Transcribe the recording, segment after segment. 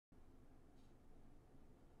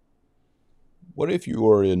What if you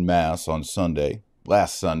were in Mass on Sunday,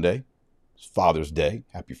 last Sunday, it's Father's Day,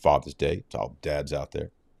 happy Father's Day to all dads out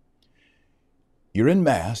there. You're in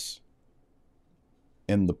Mass,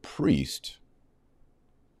 and the priest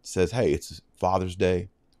says, hey, it's Father's Day.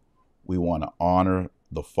 We want to honor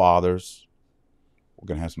the fathers. We're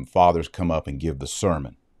going to have some fathers come up and give the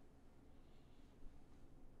sermon.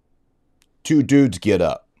 Two dudes get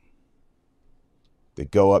up. They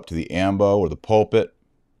go up to the ambo or the pulpit,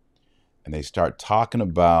 and they start talking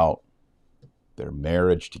about their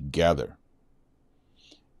marriage together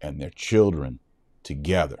and their children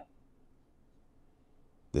together.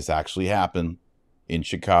 This actually happened in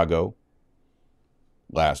Chicago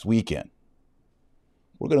last weekend.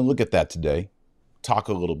 We're going to look at that today, talk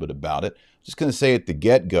a little bit about it. Just going to say at the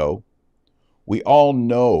get-go, we all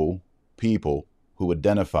know people who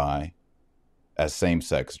identify as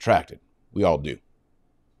same-sex attracted. We all do.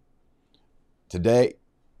 Today,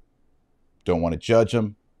 don't want to judge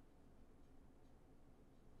them.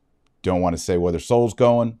 Don't want to say where their soul's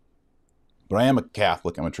going. But I am a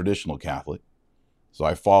Catholic. I'm a traditional Catholic. So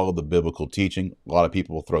I follow the biblical teaching. A lot of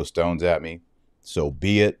people will throw stones at me. So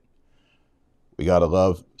be it. We got to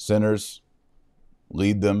love sinners,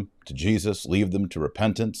 lead them to Jesus, lead them to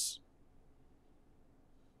repentance.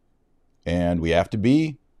 And we have to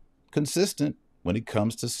be consistent when it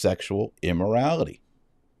comes to sexual immorality.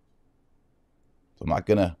 So I'm not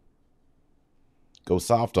going to go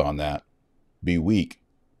soft on that, be weak.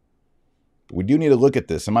 But we do need to look at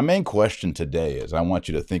this. And my main question today is, I want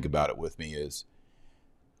you to think about it with me, is,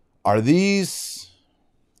 are these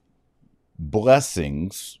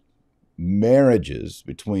blessings, marriages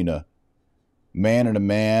between a man and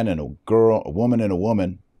a girl, a woman and a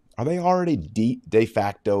woman, are they already de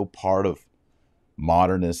facto part of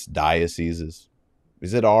modernist dioceses?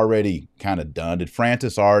 Is it already kind of done? Did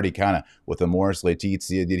Francis already kind of, with Amoris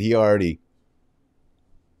Laetitia, did he already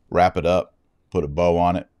wrap it up, put a bow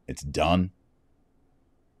on it? It's done.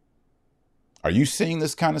 Are you seeing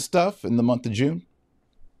this kind of stuff in the month of June?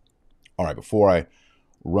 All right, before I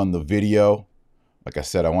run the video, like I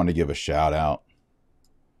said, I want to give a shout out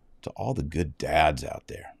to all the good dads out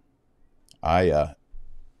there. I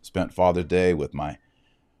spent Father's Day with my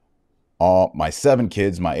 7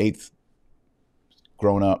 kids, my 8th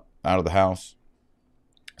grown up out of the house.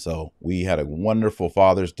 So we had a wonderful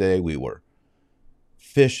Father's Day. We were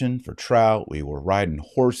fishing for trout. We were riding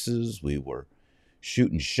horses. We were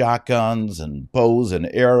shooting shotguns and bows and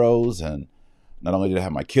arrows. And not only did I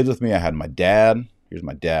have my kids with me, I had my dad. Here's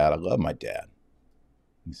my dad. I love my dad.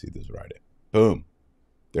 Let me see this right. Boom.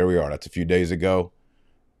 There we are. That's a few days ago.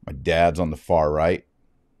 My dad's on the far right.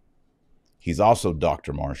 He's also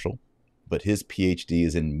Dr. Marshall, but his PhD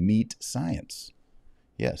is in meat science.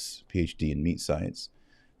 Yes, PhD in meat science.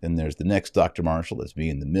 Then there's the next Dr. Marshall, that's me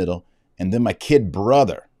in the middle. And then my kid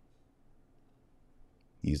brother.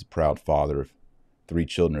 He's a proud father of 3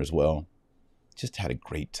 children as well. Just had a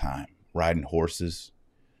great time riding horses.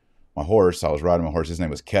 I was riding my horse. His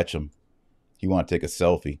name was Ketchum. He wanted to take a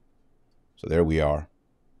selfie. So there we are.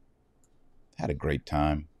 Had a great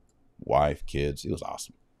time. Wife, kids. It was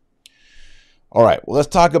awesome. All right. Well, let's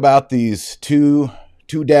talk about these two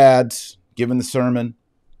dads giving the sermon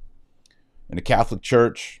in a Catholic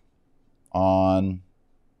church on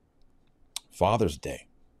Father's Day.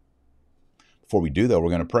 Before we do, though, we're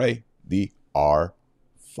going to pray the Our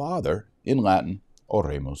Father in Latin.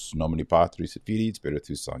 Oremus, nomine Patris et Filii et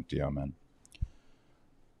Spiritus Sancti. Amen.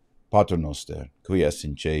 Pater noster, qui es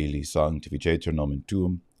in caeli, sanctificetur nomen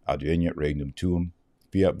tuum, adveniat regnum tuum,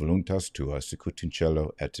 fiat voluntas tua, sicut in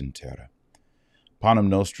cielo et in terra. Panem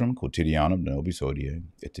nostrum quotidianum nobis hodie,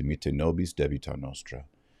 et dimitte nobis debita nostra,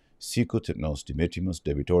 sicut et nos dimittimus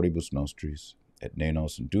debitoribus nostris, et ne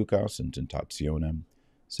nos inducas in tentationem,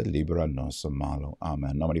 sed libera nos a malo.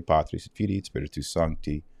 Amen. Nomine Patris et Filii et Spiritus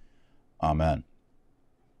Sancti. Amen.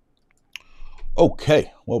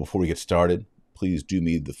 Okay, well, before we get started, please do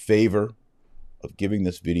me the favor of giving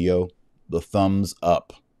this video the thumbs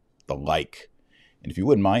up, the like. And if you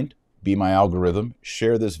wouldn't mind, be my algorithm,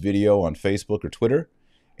 share this video on Facebook or Twitter.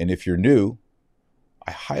 And if you're new,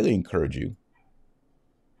 I highly encourage you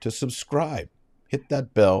to subscribe. Hit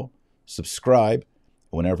that bell, subscribe.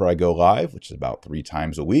 Whenever I go live, which is about 3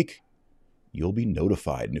 times a week, you'll be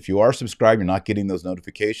notified. And if you are subscribed, you're not getting those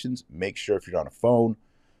notifications, make sure if you're on a phone,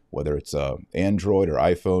 whether it's Android or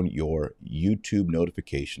iPhone, your YouTube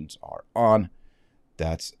notifications are on.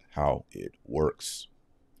 That's how it works.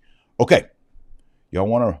 Okay, y'all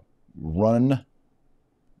want to run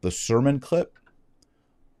the sermon clip?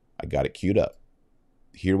 I got it queued up.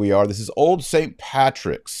 Here we are. This is Old St.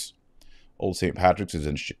 Patrick's. Old St. Patrick's is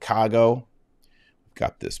in Chicago. We've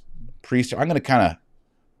got this priest. I'm going to kind of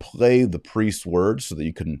play the priest's words so that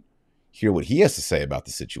you can hear what he has to say about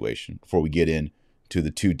the situation before we get into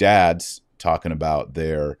the two dads talking about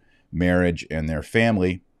their marriage and their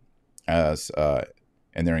family as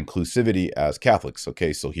and their inclusivity as Catholics.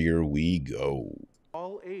 Okay, so here we go.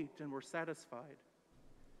 All ate and were satisfied,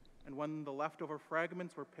 and when the leftover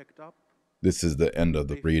fragments were picked up, this is the end of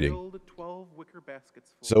the reading. Filled 12 wicker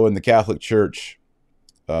baskets full. So in the Catholic Church,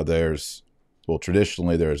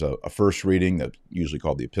 traditionally there's a first reading that's usually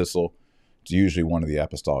called the epistle. It's usually one of the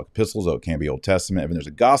apostolic epistles, though it can be Old Testament. And then there's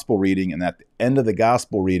a gospel reading, and at the end of the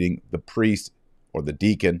gospel reading, the priest or the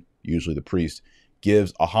deacon, usually the priest,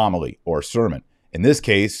 gives a homily or a sermon. In this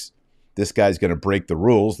case, this guy's going to break the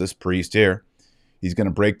rules, this priest here. He's going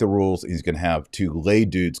to break the rules. He's going to have two lay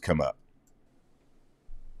dudes come up.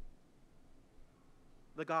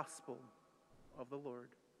 The Gospel of the Lord.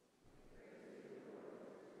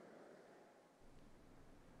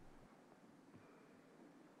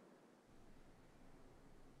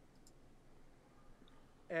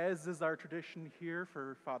 As is our tradition here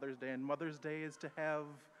for Father's Day and Mother's Day, is to have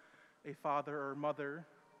a father or mother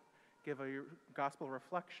give a gospel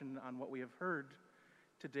reflection on what we have heard.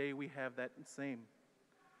 Today we have that same.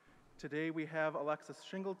 Today we have Alexis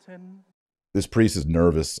Shingleton. This priest is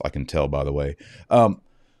nervous, I can tell, by the way.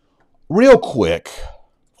 Real quick,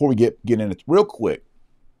 before we get in it, real quick,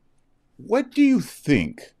 what do you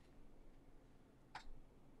think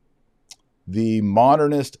the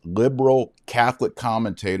modernist, liberal, Catholic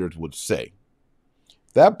commentators would say?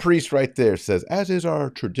 That priest right there says, as is our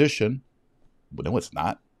tradition, but no, it's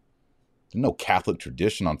not. There's no Catholic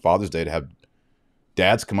tradition on Father's Day to have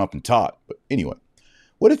dads come up and talk. But anyway,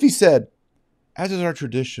 what if he said, as is our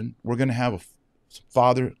tradition, we're going to have a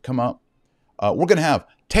father come up. We're going to have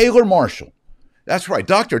Taylor Marshall. That's right.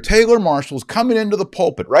 Dr. Taylor Marshall is coming into the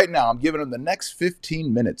pulpit right now. I'm giving him the next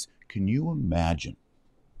 15 minutes. Can you imagine?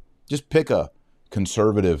 Just pick a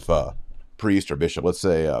conservative priest or bishop. Let's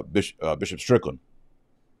say Bishop Strickland.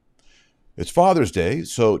 It's Father's Day,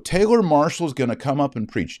 so Taylor Marshall is going to come up and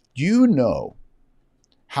preach. Do you know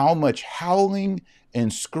how much howling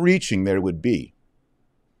and screeching there would be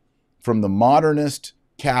from the modernist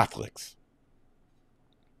Catholics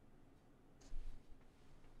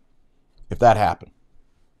if that happened?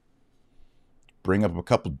 Bring up a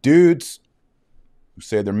couple dudes who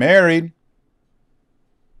say they're married.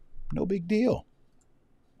 No big deal.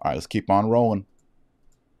 All right, let's keep on rolling.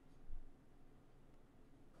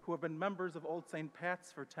 Who have been members of Old St.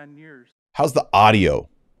 Pat's for 10 years. How's the audio?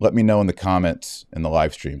 Let me know in the comments in the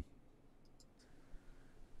live stream.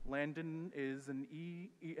 Landon is an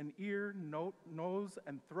ear, nose,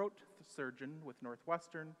 and throat surgeon with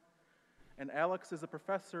Northwestern, and Alex is a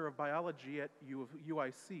professor of biology at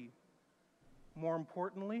UIC. More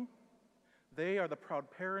importantly, they are the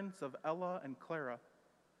proud parents of Ella and Clara.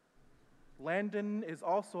 Landon is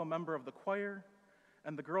also a member of the choir,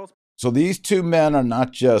 and the girls... So these two men are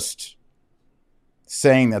not just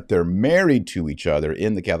saying that they're married to each other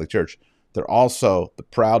in the Catholic Church. They're also the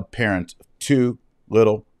proud parent of two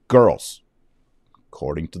little girls,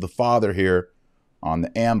 according to the father here on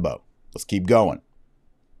the AMBO. Let's keep going.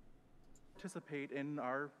 Participate in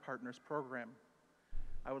our partners program.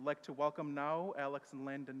 I would like to welcome now Alex and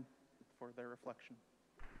Landon for their reflection.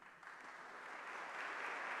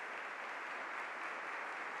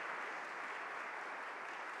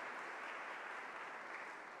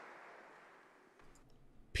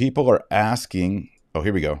 People are asking, oh,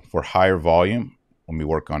 here we go, for higher volume. Let me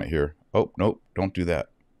work on it here. Oh, nope, don't do that.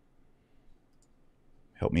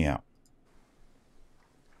 Help me out.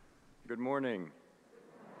 Good morning.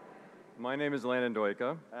 My name is Landon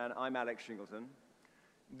Doika. And I'm Alex Shingleton.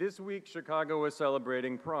 This week, Chicago is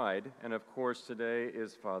celebrating Pride, and of course, today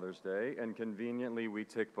is Father's Day, and conveniently, we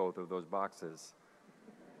tick both of those boxes.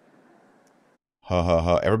 Ha ha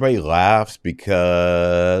ha. Everybody laughs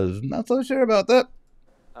because I'm not so sure about that.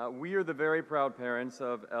 We are the very proud parents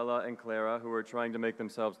of Ella and Clara, who are trying to make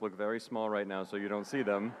themselves look very small right now so you don't see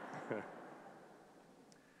them.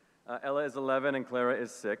 Ella is 11 and Clara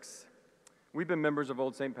is 6. We've been members of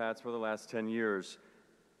Old St. Pat's for the last 10 years.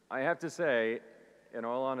 I have to say, in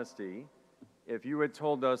all honesty, if you had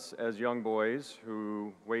told us as young boys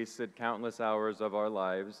who wasted countless hours of our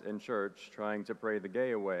lives in church trying to pray the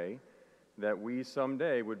gay away, that we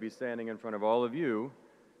someday would be standing in front of all of you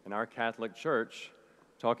in our Catholic church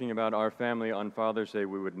talking about our family on Father's Day,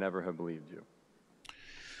 we would never have believed you.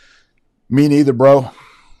 Me neither, bro.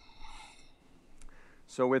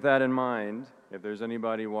 So with that in mind, if there's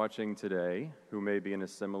anybody watching today who may be in a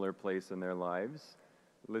similar place in their lives,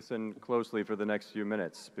 listen closely for the next few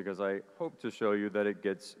minutes, because I hope to show you that it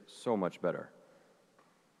gets so much better.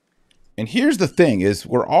 And here's the thing is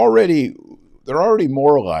they're already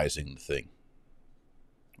moralizing the thing,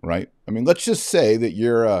 right? I mean, let's just say that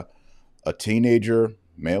you're a teenager,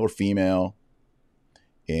 male or female,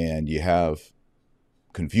 and you have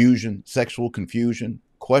confusion, sexual confusion,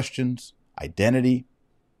 questions, identity.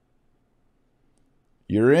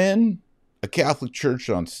 You're in a Catholic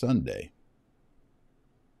church on Sunday.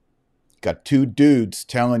 Got two dudes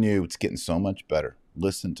telling you it's getting so much better.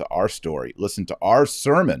 Listen to our story. Listen to our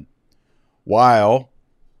sermon. While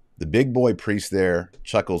the big boy priest there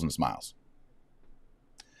chuckles and smiles.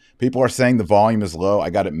 People are saying the volume is low. I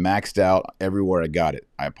got it maxed out everywhere I got it.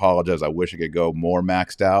 I apologize. I wish I could go more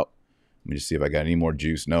maxed out. Let me just see if I got any more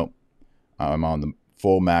juice. Nope. I'm on the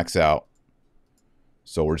full max out.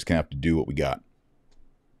 So we're just going to have to do what we got.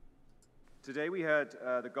 Today we heard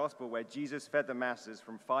the gospel where Jesus fed the masses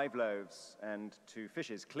from 5 loaves and 2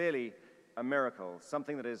 fishes. Clearly a miracle,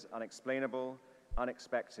 something that is unexplainable,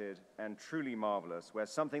 unexpected, and truly marvelous, where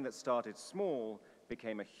something that started small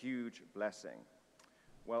became a huge blessing.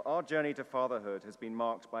 Well, our journey to fatherhood has been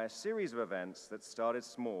marked by a series of events that started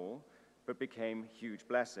small but became huge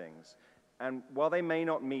blessings. And while they may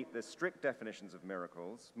not meet the strict definitions of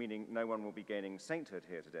miracles, meaning no one will be gaining sainthood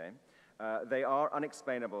here today, they are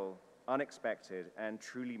unexplainable, unexpected, and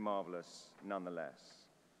truly marvelous nonetheless.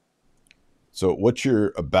 So what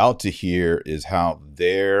you're about to hear is how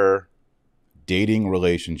their dating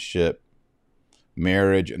relationship,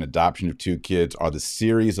 marriage, and adoption of 2 kids are the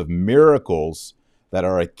series of miracles that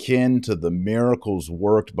are akin to the miracles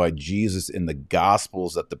worked by Jesus in the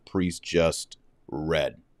Gospels that the priest just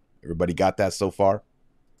read. Everybody got that so far?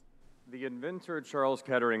 The inventor Charles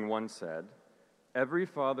Kettering once said, "Every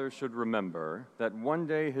father should remember that one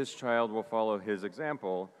day his child will follow his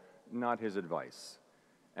example, not his advice."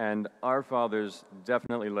 And our fathers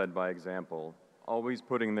definitely led by example, always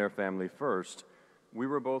putting their family first. We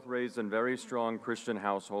were both raised in very strong Christian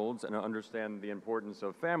households and understand the importance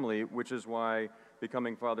of family, which is why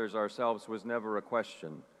becoming fathers ourselves was never a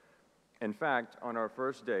question. In fact, on our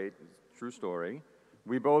first date, true story,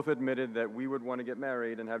 we both admitted that we would want to get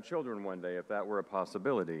married and have children one day if that were a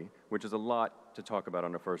possibility, which is a lot to talk about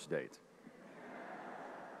on a first date.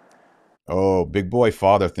 Oh, big boy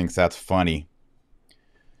father thinks that's funny.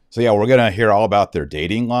 So yeah, we're going to hear all about their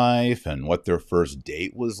dating life and what their first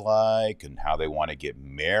date was like and how they want to get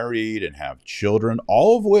married and have children,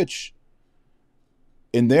 all of which,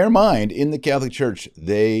 in their mind, in the Catholic Church,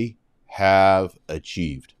 they have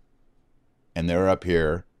achieved. And they're up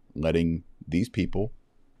here letting these people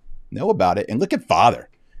know about it. And look at Father.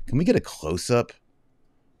 Can we get a close-up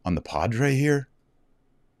on the Padre here?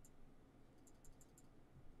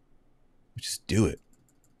 Just do it.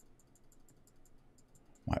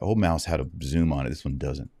 My old mouse had a zoom on it. This one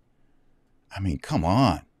doesn't. I mean, come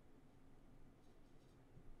on.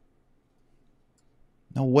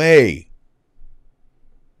 No way.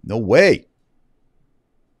 No way.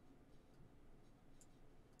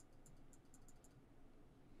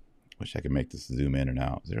 Wish I could make this zoom in and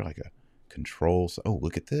out. Is there like a control? Oh,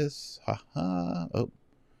 look at this. Ha ha. Oh.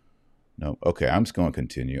 No. Okay, I'm just going to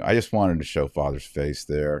continue. I just wanted to show Father's face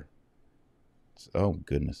there. Oh,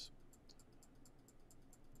 goodness.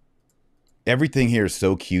 Everything here is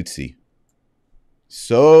so cutesy.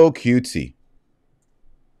 So cutesy.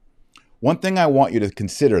 One thing I want you to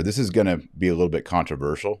consider, this is going to be a little bit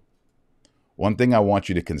controversial. One thing I want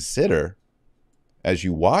you to consider as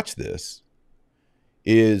you watch this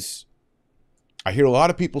is, I hear a lot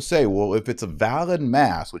of people say, well, if it's a valid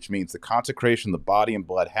mass, which means the consecration of the body and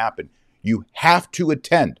blood happened, you have to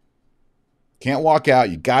attend. Can't walk out.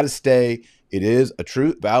 You got to stay. It is a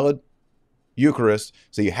true, valid Eucharist,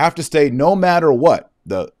 so you have to stay no matter what.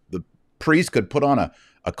 The priest could put on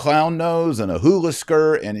a clown nose and a hula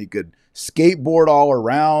skirt, and he could skateboard all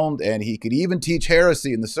around, and he could even teach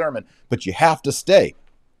heresy in the sermon, but you have to stay.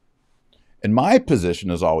 And my position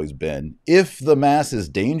has always been, if the Mass is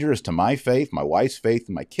dangerous to my faith, my wife's faith,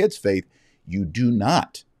 and my kids' faith, you do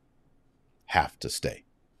not have to stay.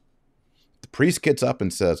 The priest gets up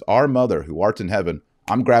and says, "Our Mother, who art in heaven,"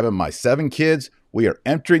 I'm grabbing my 7 kids, we are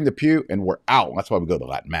entering the pew, and we're out. That's why we go to the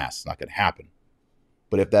Latin Mass. It's not going to happen.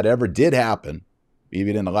 But if that ever did happen,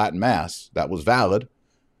 even in the Latin Mass, that was valid,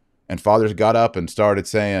 and fathers got up and started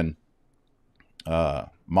saying,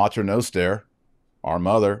 Mater Noster, Our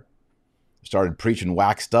Mother, started preaching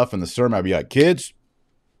whack stuff in the sermon, I'd be like, "Kids,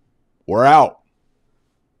 we're out."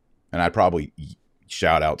 And I'd probably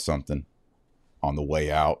shout out something on the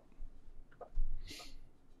way out.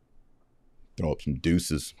 Throw up some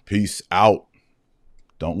deuces. Peace out.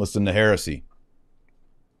 Don't listen to heresy.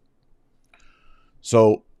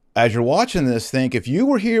 So as you're watching this, think, if you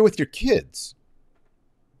were here with your kids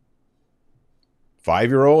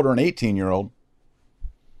 5-year-old or an 18-year-old,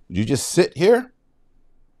 would you just sit here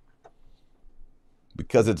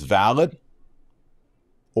because it's valid?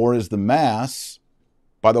 Or is the Mass,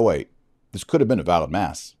 by the way, this could have been a valid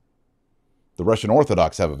Mass. The Russian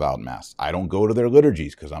Orthodox have a valid Mass. I don't go to their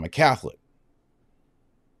liturgies because I'm a Catholic.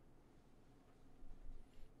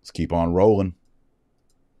 Let's keep on rolling.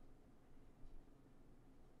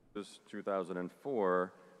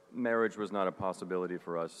 2004, marriage was not a possibility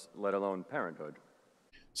for us, let alone parenthood.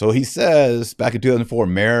 So he says back in 2004,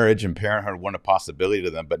 marriage and parenthood weren't a possibility to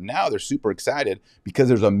them, but now they're super excited because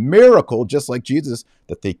there's a miracle, just like Jesus,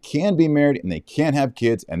 that they can be married and they can have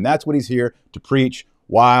kids, and that's what he's here to preach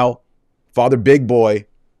while Father Big Boy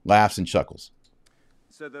laughs and chuckles.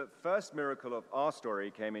 So the first miracle of our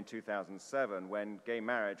story came in 2007 when gay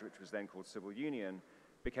marriage, which was then called civil union,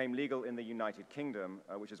 became legal in the United Kingdom,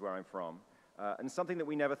 which is where I'm from, and something that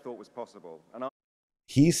we never thought was possible. And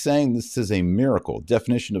he's saying this is a miracle.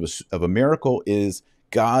 Definition of a miracle is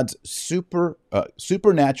God's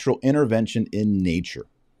supernatural intervention in nature.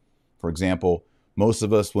 For example, most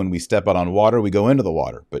of us, when we step out on water, we go into the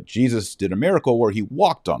water. But Jesus did a miracle where he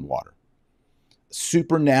walked on water.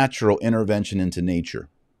 Supernatural intervention into nature.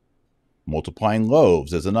 Multiplying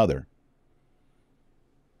loaves is another.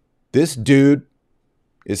 This dude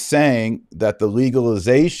is saying that the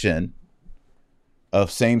legalization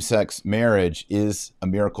of same-sex marriage is a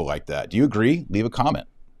miracle like that. Do you agree? Leave a comment.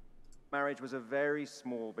 Marriage was a very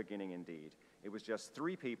small beginning indeed. It was just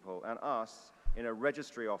 3 people and us in a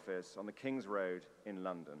registry office on the King's Road in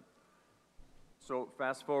London. So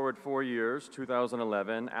fast forward 4 years,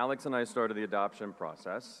 2011, Alex and I started the adoption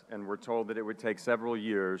process, and we're told that it would take several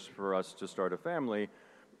years for us to start a family,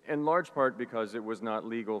 in large part because it was not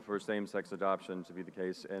legal for same-sex adoption to be the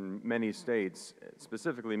case in many states,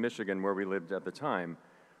 specifically Michigan, where we lived at the time.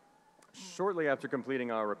 Shortly after completing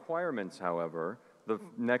our requirements, however, the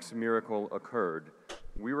next miracle occurred.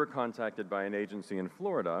 We were contacted by an agency in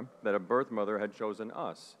Florida that a birth mother had chosen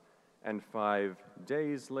us, and 5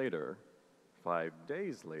 days later,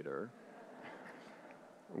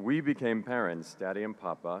 we became parents, Daddy and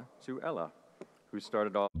Papa, to Ella, who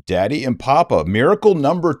started off Daddy and Papa, miracle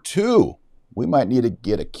number 2. We might need to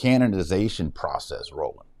get a canonization process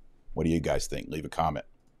rolling. What do you guys think? Leave a comment.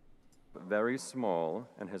 very small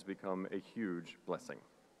and has become a huge blessing.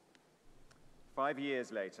 5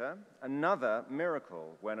 years later, another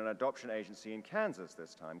miracle when an adoption agency in Kansas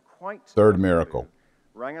this time, quite Third miracle,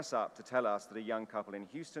 rang us up to tell us that a young couple in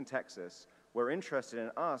Houston, Texas, were interested in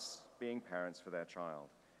us being parents for their child.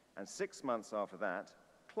 And 6 months after that,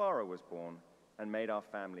 Clara was born and made our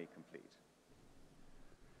family complete.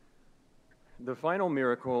 The final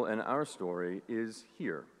miracle in our story is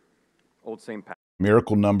here, Old St. Pat's.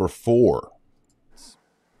 Miracle number 4.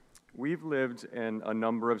 We've lived in a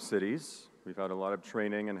number of cities. We've had a lot of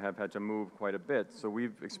training and have had to move quite a bit, so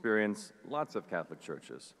we've experienced lots of Catholic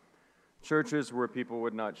churches. Churches where people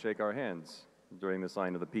would not shake our hands during the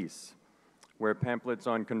sign of the peace, where pamphlets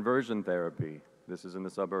on conversion therapy, this is in the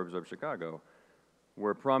suburbs of Chicago,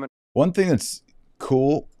 were prominent. One thing that's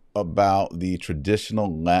cool about the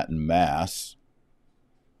traditional Latin Mass,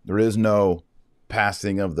 there is no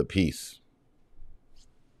passing of the peace.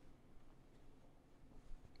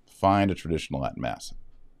 Find a traditional Latin Mass.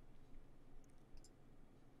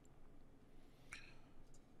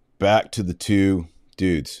 Back to the 2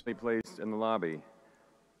 dudes. Placed in the lobby.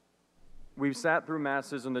 We've sat through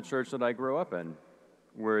masses in the church that I grew up in,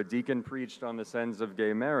 where a deacon preached on the sins of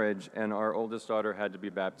gay marriage, and our oldest daughter had to be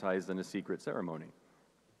baptized in a secret ceremony.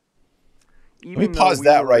 Let me pause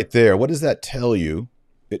that right there. What does that tell you?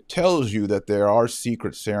 It tells you that there are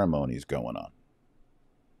secret ceremonies going on.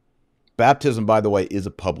 Baptism, by the way, is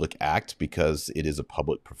a public act because it is a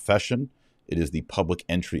public profession. It is the public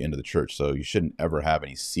entry into the church, so you shouldn't ever have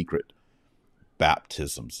any secret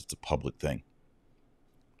baptisms. It's a public thing.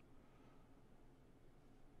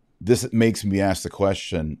 This makes me ask the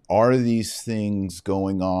question, are these things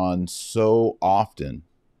going on so often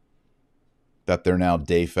that they're now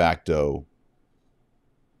de facto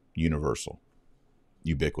universal,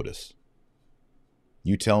 ubiquitous?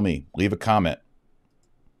 You tell me. Leave a comment.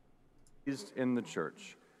 In the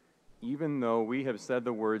church, even though we have said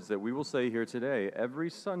the words that we will say here today every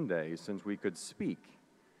Sunday since we could speak,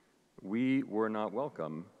 we were not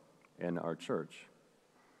welcome in our church.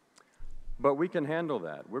 But we can handle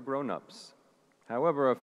that. We're grown-ups.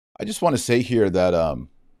 However, I just want to say here that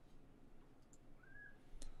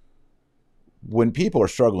when people are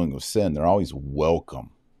struggling with sin, they're always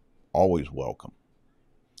welcome. Always welcome.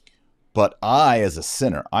 But I, as a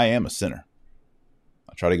sinner, I am a sinner.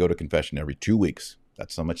 I try to go to confession every 2 weeks.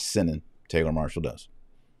 That's how much sinning Taylor Marshall does.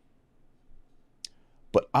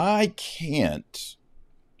 But I can't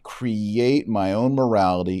create my own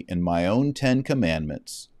morality and my own 10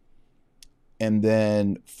 commandments and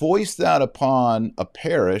then foist that upon a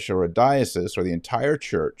parish or a diocese or the entire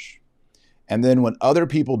church. And then when other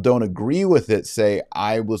people don't agree with it, say,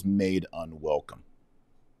 I was made unwelcome.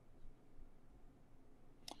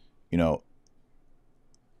 You know,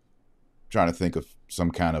 trying to think of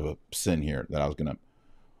some kind of a sin here that I was going to,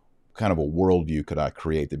 kind of a worldview could I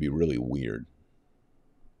create that'd be really weird?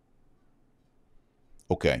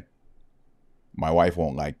 Okay, my wife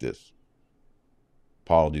won't like this.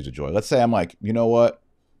 Apologies of joy. Let's say I'm like, you know what?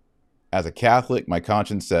 As a Catholic, my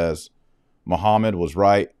conscience says Muhammad was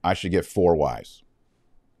right. I should get 4 wives.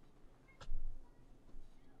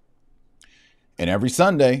 And every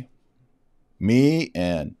Sunday, me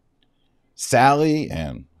and Sally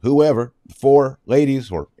and whoever, the 4 ladies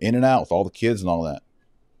who are in and out with all the kids and all that.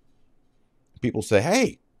 People say,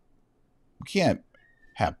 hey, we can't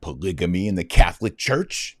have polygamy in the Catholic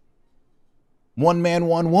Church. 1 man,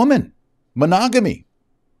 1 woman, monogamy.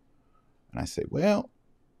 And I say, well,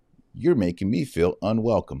 you're making me feel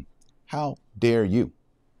unwelcome. How dare you?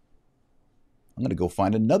 I'm going to go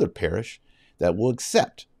find another parish that will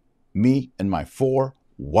accept me and my 4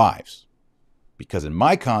 wives. Because in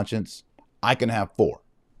my conscience, I can have 4.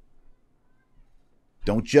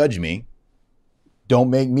 Don't judge me. Don't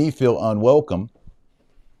make me feel unwelcome.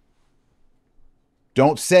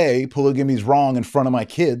 Don't say polygamy is wrong in front of my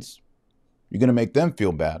kids. You're going to make them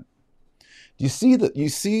feel bad. Do you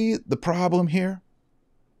see the problem here?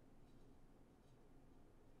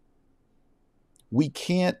 We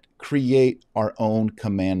can't create our own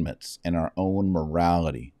commandments and our own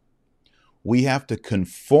morality. We have to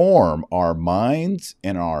conform our minds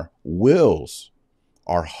and our wills,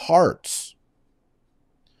 our hearts,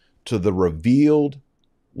 to the revealed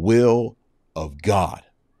will of God.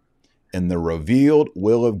 And the revealed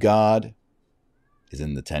will of God is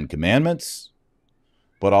in the 10 Commandments,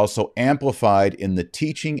 but also amplified in the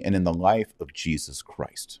teaching and in the life of Jesus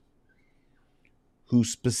Christ, who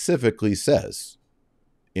specifically says,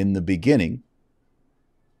 in the beginning,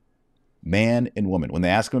 man and woman. When they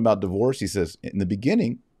ask him about divorce, he says, in the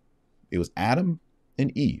beginning, it was Adam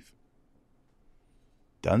and Eve.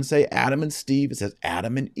 Doesn't say Adam and Steve, it says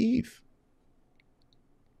Adam and Eve.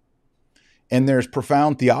 And there's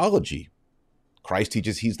profound theology. Christ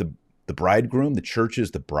teaches he's the bridegroom, the church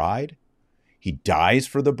is the bride. He dies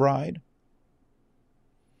for the bride.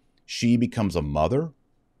 She becomes a mother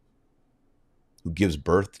who gives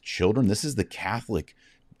birth to children. This is the Catholic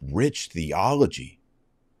rich theology.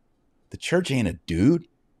 The church ain't a dude.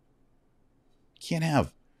 You can't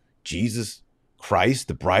have Jesus Christ,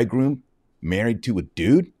 the bridegroom, married to a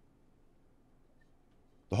dude.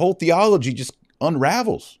 The whole theology just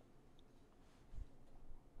unravels.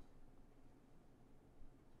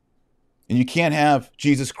 And you can't have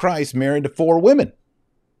Jesus Christ married to 4 women.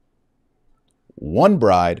 1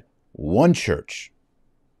 bride, 1 church,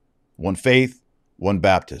 1 faith, 1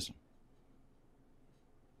 baptism.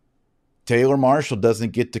 Taylor Marshall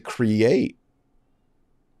doesn't get to create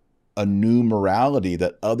a new morality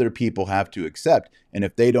that other people have to accept. And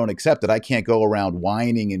if they don't accept it, I can't go around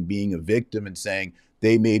whining and being a victim and saying,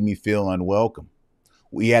 they made me feel unwelcome.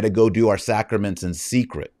 We had to go do our sacraments in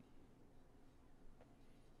secret.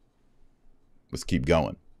 Let's keep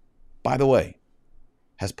going. By the way,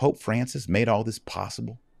 has Pope Francis made all this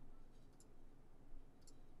possible?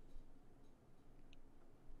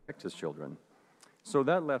 His children. So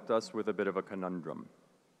that left us with a bit of a conundrum.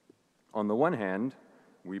 On the one hand,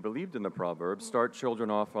 we believed in the proverb, start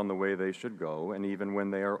children off on the way they should go, and even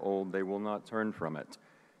when they are old, they will not turn from it.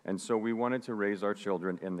 And so we wanted to raise our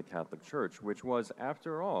children in the Catholic Church, which was,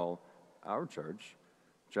 after all, our church,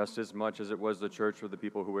 just as much as it was the church of the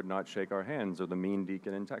people who would not shake our hands or the mean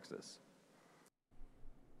deacon in Texas.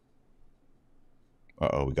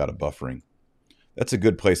 Uh-oh, we got a buffering. That's a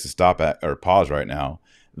good place to stop at or pause right now.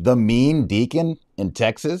 The mean deacon in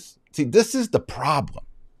Texas? See, this is the problem.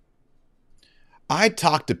 I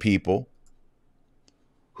talk to people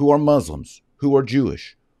who are Muslims, who are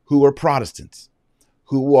Jewish, who are Protestants,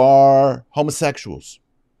 who are homosexuals.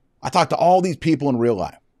 I talk to all these people in real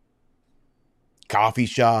life. Coffee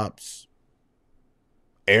shops,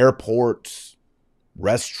 airports,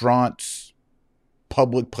 restaurants,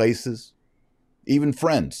 public places, even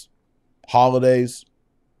friends, holidays,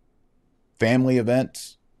 family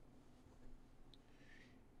events.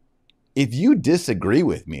 If you disagree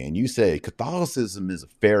with me and you say Catholicism is a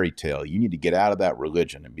fairy tale, you need to get out of that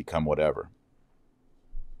religion and become whatever,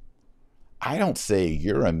 I don't say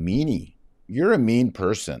you're a meanie. You're a mean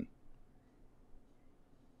person.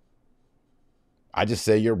 I just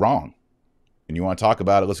say you're wrong. and you want to talk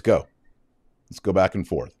about it, let's go. Let's go back and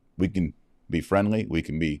forth. We can be friendly. We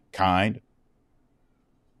can be kind.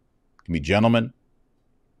 We can be gentlemen.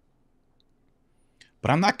 But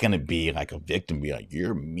I'm not going to be like a victim, be like,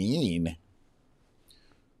 you're mean.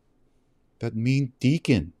 That mean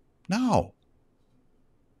deacon. No.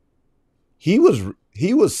 He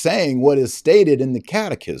was saying what is stated in the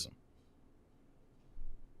catechism.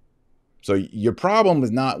 So your problem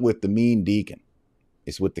is not with the mean deacon.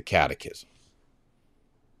 It's with the catechism.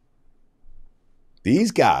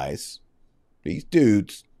 These guys, these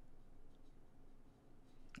dudes,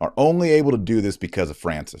 are only able to do this because of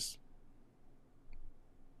Francis.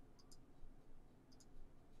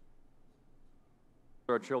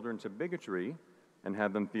 Our children to bigotry and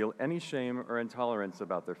have them feel any shame or intolerance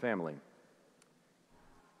about their family.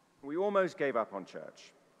 We almost gave up on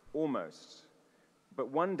church. Almost. But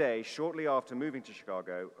one day, shortly after moving to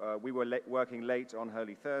Chicago, we were working late on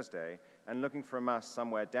Holy Thursday and looking for a mass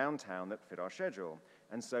somewhere downtown that fit our schedule.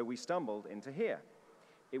 And so we stumbled into here.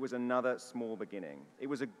 It was another small beginning. It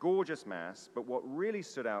was a gorgeous mass, but what really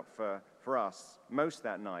stood out for us most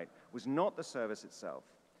that night was not the service itself.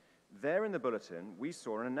 There in the bulletin, we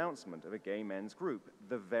saw an announcement of a gay men's group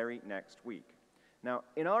the very next week. Now,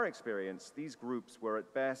 in our experience, these groups were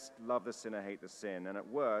at best love the sinner, hate the sin, and at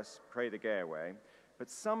worst, pray the gay away. But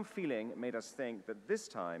some feeling made us think that this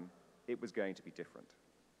time it was going to be different.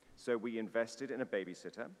 So we invested in a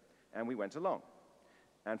babysitter, and we went along.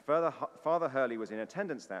 And Father Hurley was in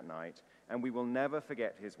attendance that night, and we will never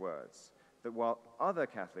forget his words, that while other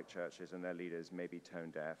Catholic churches and their leaders may be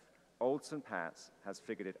tone deaf, Old St. Pat's has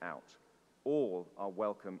figured it out. All are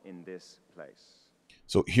welcome in this place.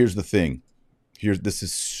 So here's the thing. This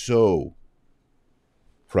is so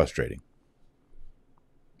frustrating.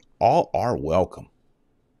 All are welcome.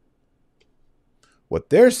 What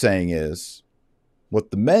they're saying is, what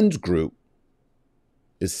the men's group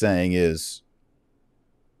is saying is,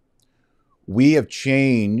 we have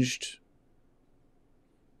changed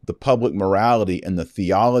the public morality and the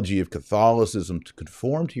theology of Catholicism to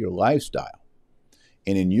conform to your lifestyle.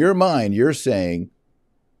 And in your mind, you're saying,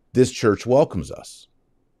 this church welcomes us.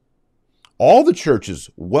 All the churches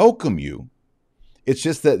welcome you. It's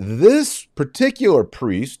just that this particular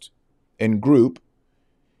priest and group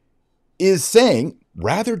is saying,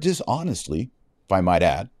 rather dishonestly, if I might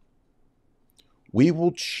add, we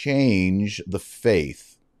will change the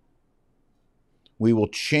faith. We will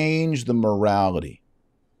change the morality.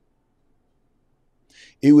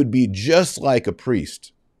 It would be just like a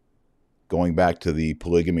priest, going back to the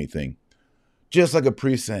polygamy thing, just like a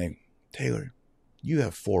priest saying, Taylor, you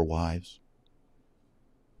have 4 wives.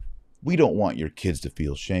 We don't want your kids to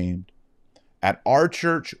feel shamed. At our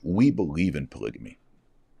church, we believe in polygamy.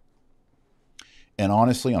 And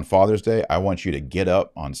honestly, on Father's Day, I want you to get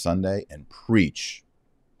up on Sunday and preach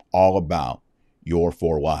all about your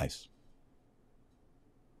 4 wives.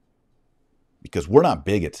 Because we're not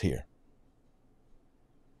bigots here.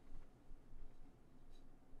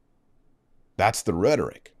 That's the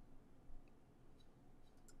rhetoric.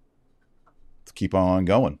 Let's keep on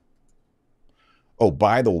going. Oh,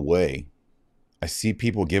 by the way, I see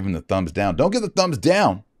people giving the thumbs down. Don't give the thumbs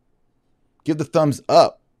down. Give the thumbs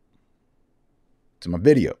up to my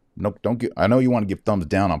video. No, don't give. I know you want to give thumbs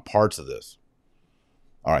down on parts of this.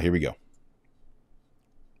 All right, here we go.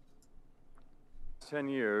 10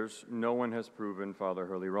 years, no one has proven Father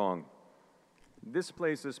Hurley wrong. This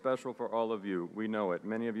place is special for all of you. We know it.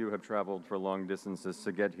 Many of you have traveled for long distances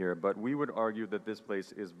to get here, but we would argue that this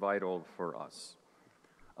place is vital for us.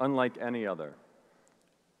 Unlike any other.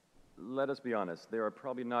 Let us be honest, there are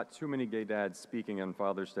probably not too many gay dads speaking on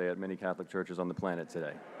Father's Day at many Catholic churches on the planet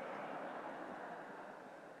today.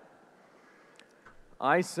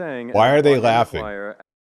 I sang... Why are they laughing?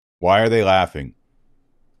 Why are they laughing?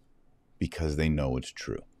 Because they know it's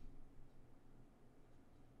true.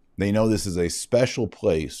 They know this is a special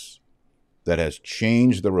place that has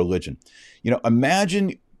changed the religion. You know,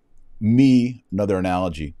 imagine me, another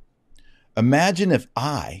analogy. Imagine if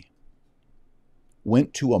I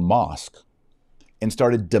went to a mosque and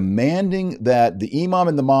started demanding that the imam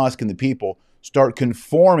and the mosque and the people start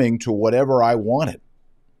conforming to whatever I wanted.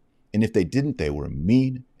 And if they didn't, they were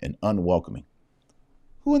mean and unwelcoming.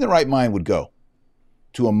 Who in their right mind would go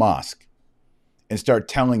to a mosque and start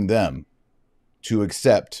telling them to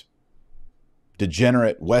accept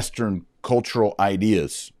degenerate Western cultural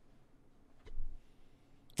ideas?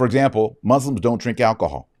 For example, Muslims don't drink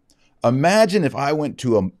alcohol. Imagine if I went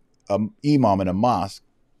to a imam in a mosque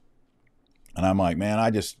and I'm like, man, I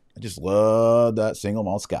just love that single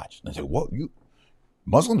malt scotch. And they say, what? You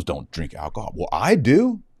Muslims don't drink alcohol? Well, I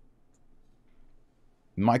do.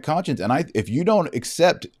 my conscience. And if you don't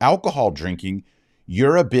accept alcohol drinking,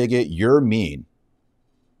 you're a bigot, you're mean.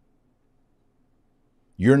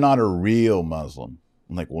 You're not a real Muslim.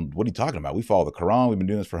 I'm like, well, what are you talking about? We follow the Quran. We've been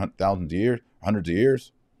doing this for thousands of years, hundreds of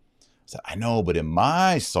years. I said, I know, but in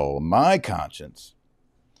my soul, my conscience,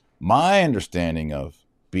 my understanding of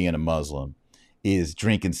being a Muslim is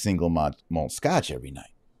drinking single malt scotch every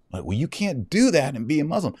night. Like, well, you can't do that and be a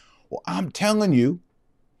Muslim. Well, I'm telling you,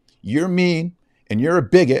 you're mean and you're a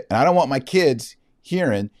bigot, and I don't want my kids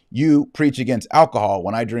hearing you preach against alcohol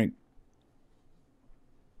when I drink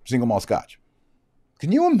single malt scotch.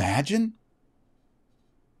 Can you imagine?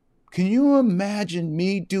 Can you imagine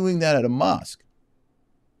me doing that at a mosque?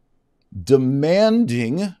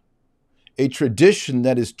 Demanding a tradition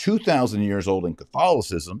that is 2,000 years old in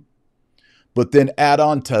Catholicism, but then add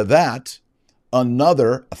on to that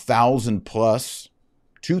another 1,000 plus,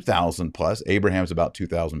 2,000 plus. Abraham's about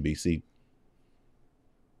 2,000 BC.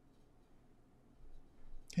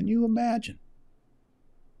 Can you imagine?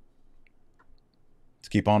 Let's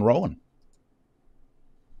keep on rolling.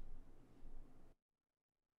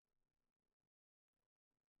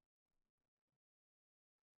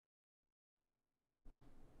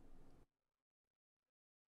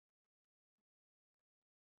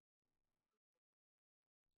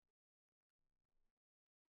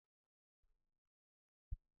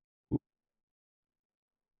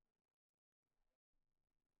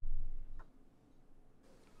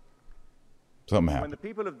 Something When happened. the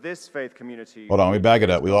people of this faith community... Hold on, let me back it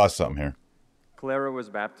up. We lost something here. Clara was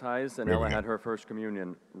baptized and Here we Ella go. had her first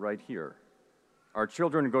communion right here. Our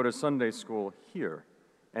children go to Sunday school here.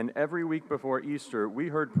 And every week before Easter, we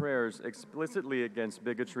heard prayers explicitly against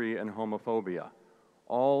bigotry and homophobia.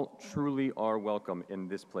 All truly are welcome in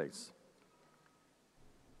this place.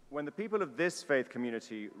 When the people of this faith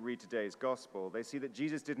community read today's gospel, they see that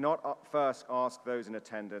Jesus did not first ask those in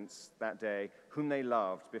attendance that day whom they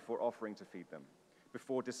loved before offering to feed them,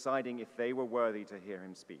 before deciding if they were worthy to hear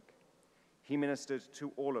him speak. He ministered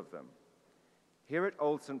to all of them. Here at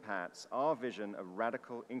Old St. Pat's, our vision of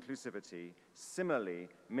radical inclusivity similarly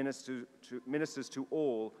ministers to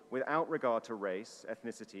all without regard to race,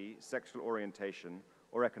 ethnicity, sexual orientation,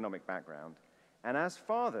 or economic background. And as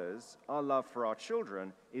fathers, our love for our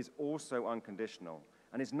children is also unconditional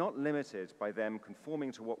and is not limited by them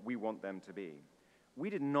conforming to what we want them to be. We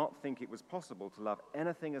did not think it was possible to love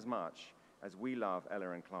anything as much as we love Ella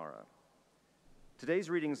and Clara. Today's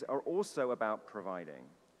readings are also about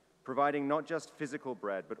providing not just physical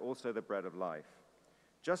bread, but also the bread of life.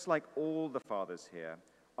 Just like all the fathers here,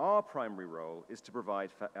 our primary role is to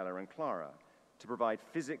provide for Ella and Clara, to provide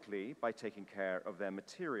physically by taking care of their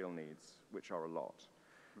material needs, which are a lot,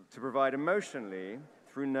 to provide emotionally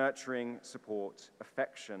through nurturing, support,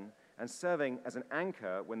 affection, and serving as an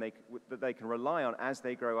anchor that they can rely on as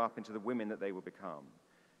they grow up into the women that they will become,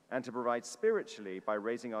 and to provide spiritually by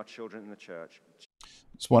raising our children in the church.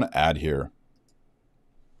 Just want to add here,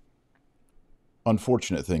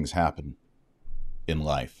 unfortunate things happen in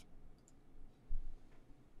life.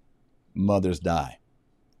 Mothers die,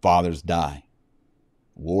 fathers die,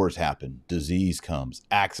 wars happen, disease comes,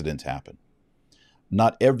 accidents happen.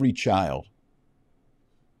 Not every child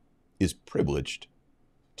is privileged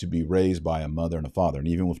to be raised by a mother and a father. And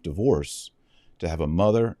even with divorce, to have a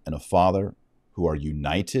mother and a father who are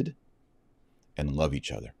united and love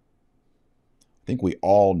each other. I think we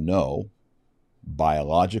all know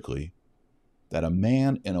biologically that a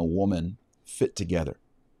man and a woman fit together,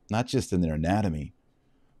 not just in their anatomy,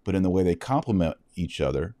 but in the way they complement each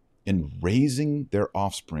other in raising their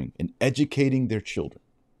offspring and educating their children.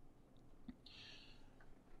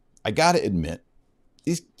 I got to admit,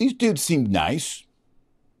 these dudes seem nice.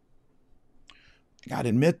 I got to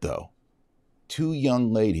admit, though, two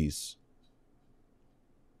young ladies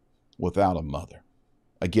without a mother.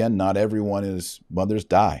 Again, not everyone is, mothers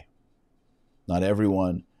die. Not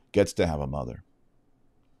everyone gets to have a mother.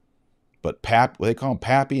 But what they call them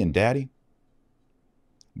Pappy and Daddy,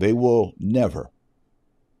 they will never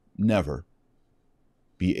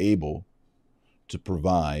be able to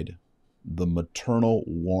provide the maternal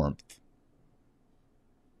warmth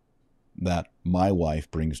that my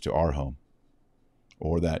wife brings to our home.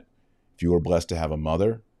 Or that if you are blessed to have a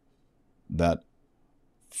mother, that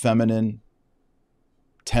feminine,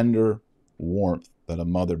 tender warmth that a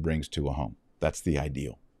mother brings to a home. That's the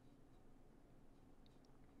ideal.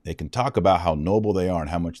 They can talk about how noble they are and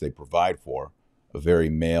how much they provide for, a very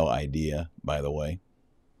male idea, by the way.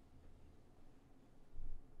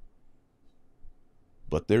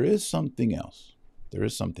 But there is something else. There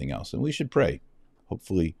is something else. And we should pray.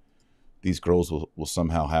 Hopefully, these girls will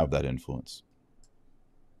somehow have that influence.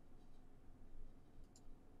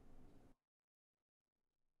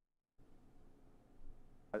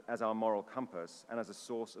 as our moral compass and as a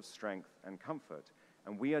source of strength and comfort.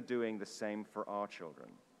 And we are doing the same for our children.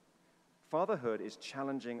 Fatherhood is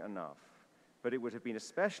challenging enough, but it would have been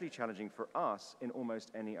especially challenging for us in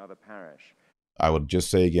almost any other parish. I would just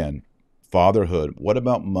say again, fatherhood. What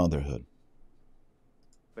about motherhood?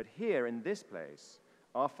 But here in this place,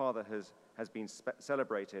 our Father has been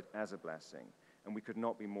celebrated as a blessing, and we could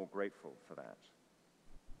not be more grateful for that.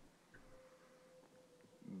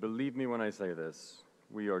 Believe me when I say this,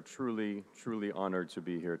 we are truly, truly honored to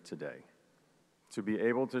be here today, to be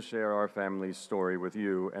able to share our family's story with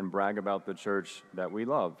you and brag about the church that we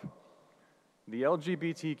love. The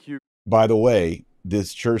LGBTQ... By the way,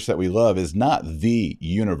 this church that we love is not the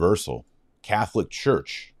universal Catholic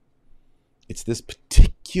Church. It's this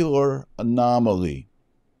particular anomaly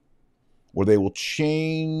where they will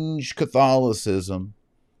change Catholicism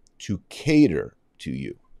to cater to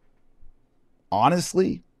you.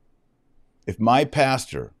 Honestly, if my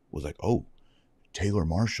pastor was like, oh, Taylor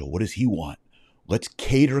Marshall, what does he want? Let's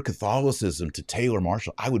cater Catholicism to Taylor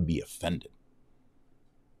Marshall, I would be offended.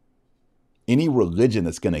 Any religion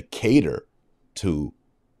that's going to cater to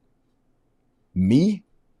me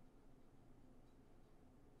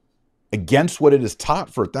against what it has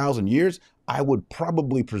taught for 1,000 years, I would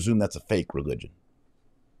probably presume that's a fake religion.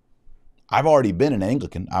 I've already been an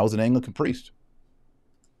Anglican. I was an Anglican priest.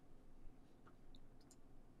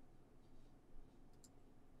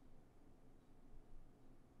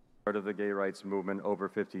 Part of the gay rights movement over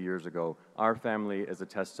 50 years ago. Our family is a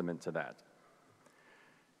testament to that.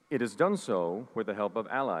 It has done so with the help of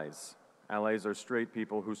allies. Allies are straight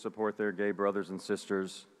people who support their gay brothers and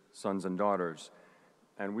sisters, sons and daughters.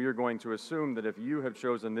 And we are going to assume that if you have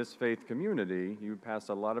chosen this faith community, you passed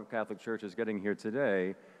a lot of Catholic churches getting here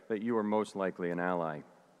today, that you are most likely an ally.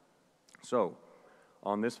 So,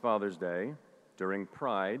 on this Father's Day, during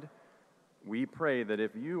Pride, we pray that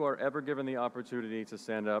if you are ever given the opportunity to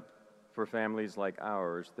stand up for families like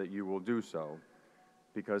ours, that you will do so,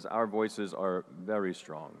 because our voices are very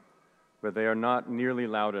strong, but they are not nearly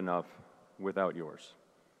loud enough without yours.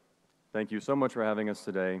 Thank you so much for having us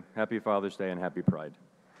today. Happy Father's Day and happy Pride.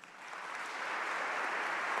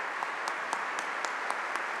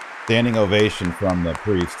 Standing ovation from the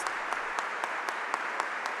priest.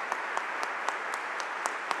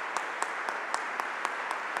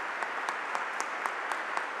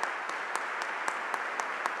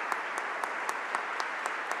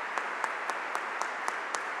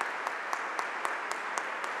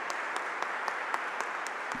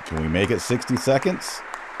 Can we make it 60 seconds?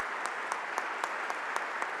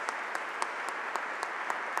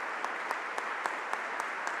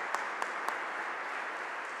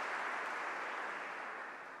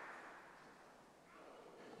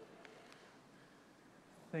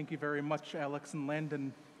 Thank you very much, Alex and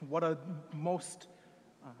Landon. What a most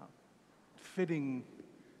fitting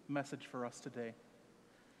message for us today.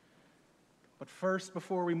 But first,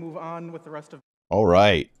 before we move on with the rest of... All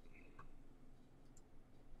right.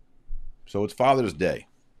 So it's Father's Day.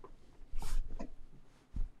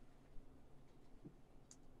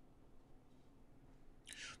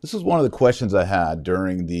 This is one of the questions I had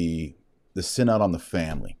during the Synod on the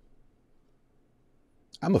Family.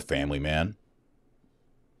 I'm a family man.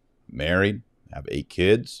 Married, have 8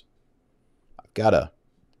 kids. I've got a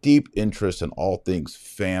deep interest in all things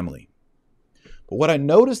family. But what I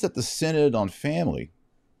noticed at the Synod on Family,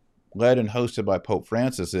 led and hosted by Pope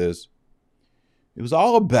Francis, is it was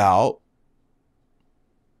all about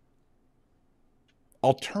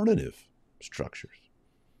alternative structures.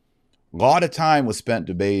 A lot of time was spent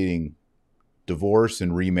debating divorce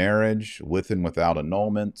and remarriage, with and without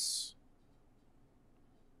annulments,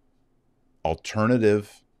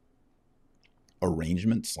 alternative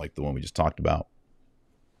arrangements like the one we just talked about.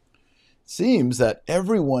 Seems that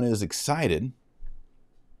everyone is excited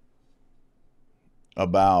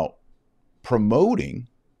about promoting,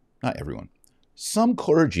 not everyone, some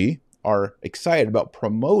clergy are excited about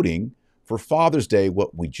promoting for Father's Day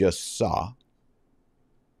what we just saw.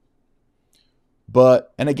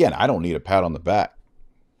 But, and again, I don't need a pat on the back.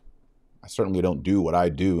 I certainly don't do what I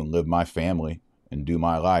do and live my family and do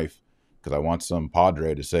my life because I want some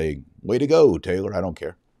padre to say, way to go, Taylor, I don't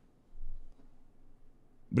care.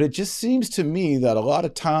 But it just seems to me that a lot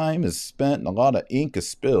of time is spent and a lot of ink is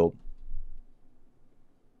spilled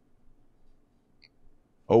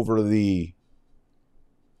over the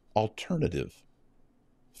alternative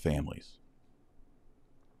families.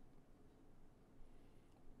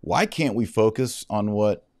 Why can't we focus on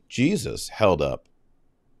what Jesus held up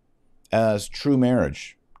as true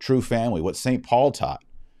marriage, true family, what St. Paul taught,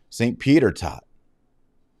 St. Peter taught?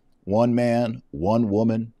 One man, one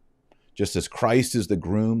woman, Just as Christ is the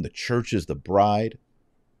groom, the church is the bride.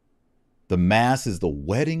 The Mass is the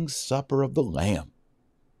wedding supper of the Lamb.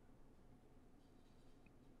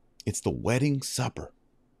 It's the wedding supper.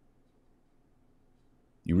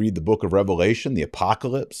 You read the book of Revelation, the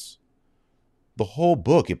Apocalypse. The whole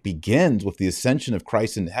book, it begins with the ascension of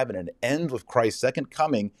Christ into heaven and ends with Christ's second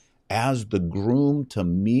coming as the groom to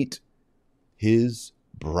meet his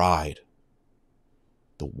bride.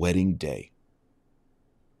 The wedding day.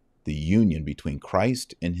 The union between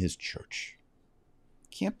Christ and his church.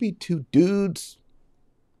 Can't be two dudes,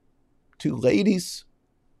 two ladies.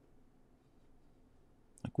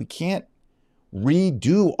 Like, we can't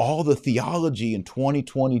redo all the theology in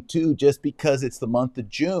 2022 just because it's the month of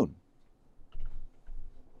June.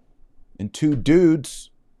 And two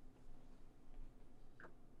dudes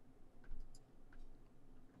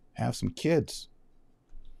have some kids.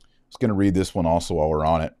 I was going to read this one also while we're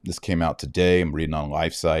on it. This came out today. I'm reading on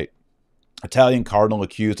LifeSite. Italian cardinal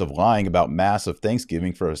accused of lying about Mass of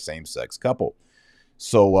Thanksgiving for a same-sex couple.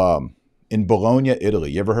 So in Bologna,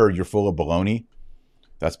 Italy, you ever heard you're full of baloney?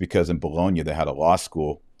 That's because in Bologna, they had a law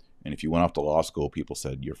school. And if you went off to law school, people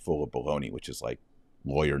said you're full of baloney, which is like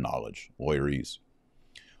lawyer knowledge, lawyerese.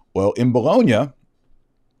 Well, in Bologna,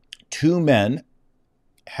 two men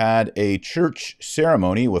had a church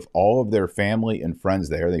ceremony with all of their family and friends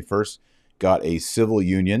there. They first got a civil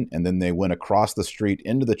union, and then they went across the street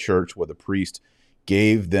into the church where the priest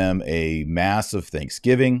gave them a Mass of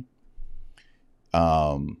Thanksgiving.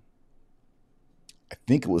 I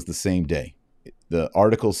think it was the same day. The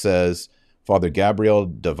article says, Father Gabriele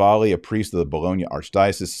Davalli, a priest of the Bologna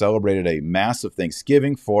Archdiocese, celebrated a Mass of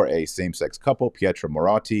Thanksgiving for a same-sex couple, Pietro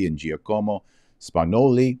Moratti and Giacomo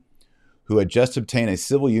Spagnoli, who had just obtained a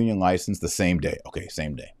civil union license the same day. Okay,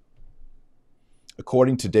 same day.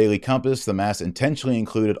 According to Daily Compass, the Mass intentionally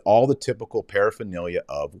included all the typical paraphernalia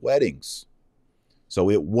of weddings. So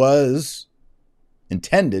it was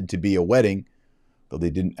intended to be a wedding, though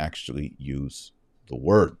they didn't actually use the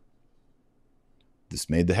word. This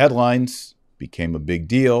made the headlines, became a big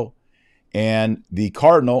deal, and the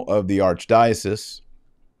cardinal of the archdiocese,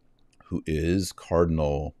 who is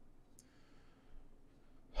Cardinal,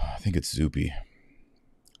 I think it's Zuppi.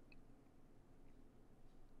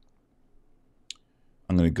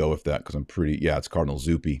 I'm going to go with that because it's Cardinal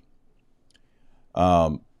Zuppi.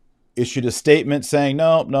 Issued a statement saying,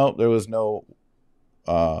 no, there was no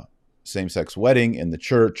same-sex wedding in the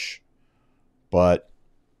church, but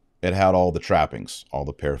it had all the trappings, all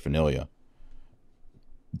the paraphernalia,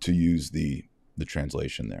 to use the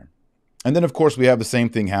translation there. And then, of course, we have the same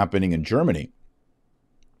thing happening in Germany,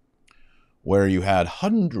 where you had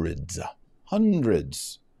hundreds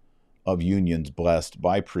of unions blessed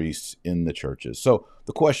by priests in the churches. So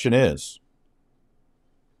the question is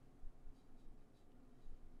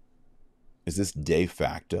this de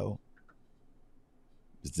facto?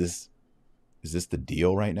 Is this the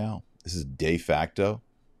deal right now? This is de facto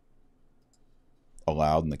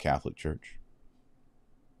allowed in the Catholic Church?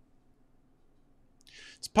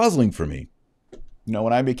 It's puzzling for me.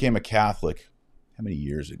 When I became a Catholic, how many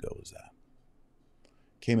years ago was that?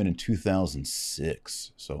 Came in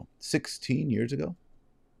 2006, so 16 years ago.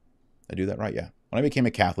 Did I do that right? Yeah. When I became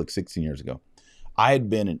a Catholic 16 years ago, I had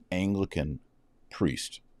been an Anglican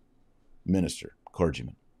priest, minister,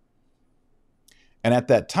 clergyman. And at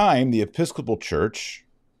that time, the Episcopal Church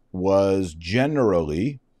was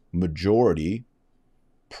generally majority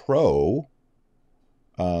pro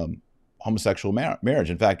homosexual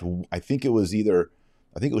marriage. In fact, I think it was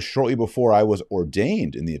shortly before I was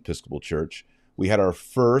ordained in the Episcopal Church, we had our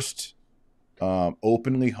first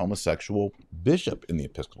openly homosexual bishop in the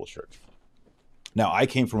Episcopal Church. Now, I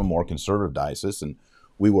came from a more conservative diocese, and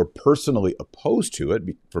we were personally opposed to it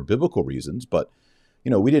for biblical reasons, but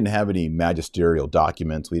we didn't have any magisterial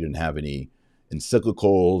documents. We didn't have any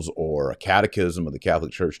encyclicals or a catechism of the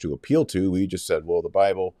Catholic Church to appeal to. We just said, well, the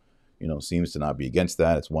Bible, seems to not be against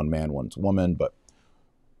that. It's one man, one woman. But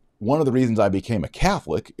one of the reasons I became a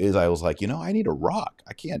Catholic is I was like, I need a rock.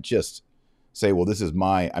 I can't just say, well,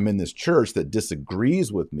 I'm in this church that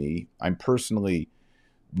disagrees with me. I'm personally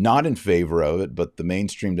not in favor of it, but the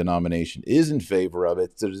mainstream denomination is in favor of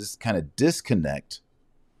it. So there's this kind of disconnect.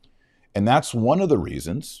 And that's one of the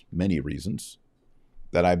reasons, many reasons,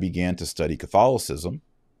 that I began to study Catholicism,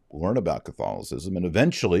 learn about Catholicism, and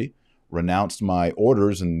eventually renounced my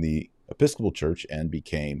orders in the Episcopal Church and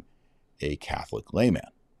became a Catholic layman.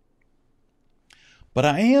 But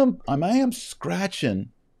I am scratching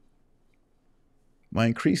my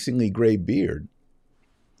increasingly gray beard,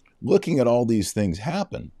 looking at all these things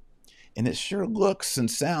happen, and it sure looks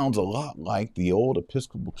and sounds a lot like the old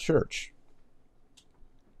Episcopal Church.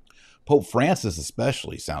 Pope Francis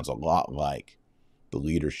especially sounds a lot like the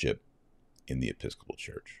leadership in the Episcopal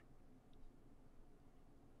Church.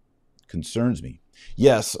 Concerns me.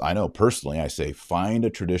 Yes, I know personally I say find a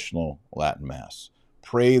traditional Latin Mass.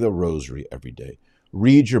 Pray the rosary every day.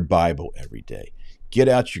 Read your Bible every day. Get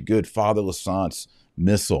out your good Father Lassance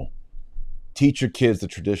missal. Teach your kids the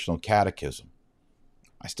traditional catechism.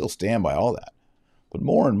 I still stand by all that. But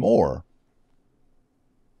more and more,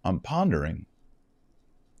 I'm pondering,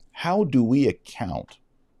 how do we account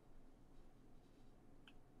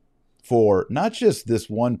for not just this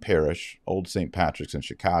one parish, Old St. Patrick's in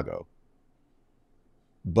Chicago,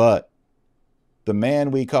 but the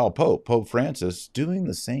man we call Pope, Pope Francis, doing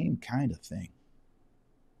the same kind of thing?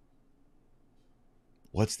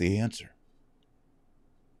 What's the answer?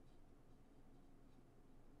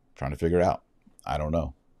 Trying to figure it out. I don't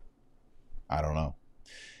know.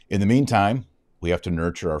 In the meantime, we have to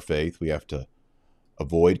nurture our faith. We have to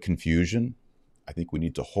avoid confusion. I think we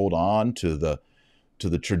need to hold on to the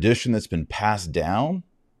tradition that's been passed down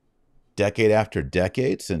decade after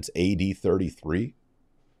decade since AD 33.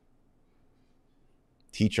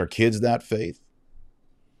 Teach our kids that faith.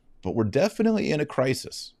 But we're definitely in a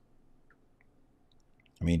crisis.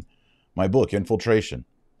 I mean, my book, Infiltration,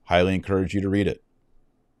 highly encourage you to read it.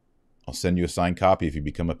 I'll send you a signed copy if you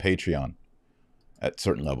become a Patreon at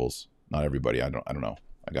certain levels. Not everybody. I don't know.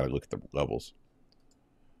 I got to look at the levels.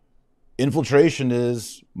 Infiltration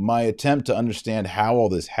is my attempt to understand how all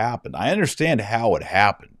this happened. I understand how it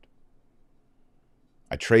happened.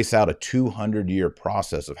 I trace out a 200-year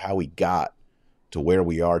process of how we got to where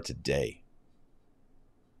we are today.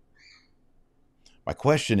 My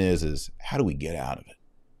question is how do we get out of it?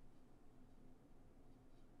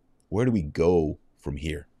 Where do we go from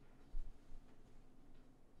here?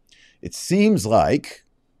 It seems like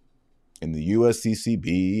in the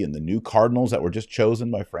USCCB and the new cardinals that were just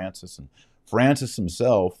chosen by Francis and Francis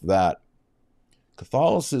himself, that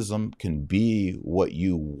Catholicism can be what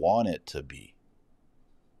you want it to be.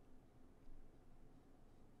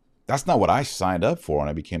 That's not what I signed up for when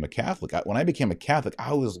I became a Catholic. When I became a Catholic,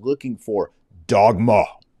 I was looking for dogma,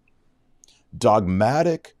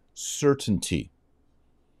 dogmatic certainty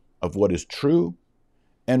of what is true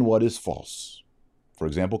and what is false. For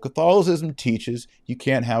example, Catholicism teaches you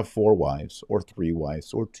can't have 4 wives or 3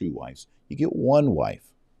 wives or 2 wives. You get 1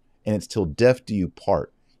 wife, and it's till death do you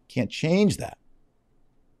part. Can't change that.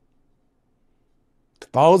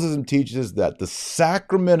 Catholicism teaches that the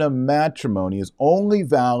sacrament of matrimony is only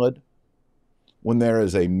valid when there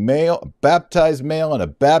is a baptized male and a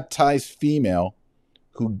baptized female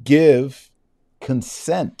who give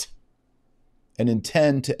consent and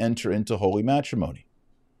intend to enter into holy matrimony.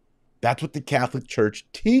 That's what the Catholic Church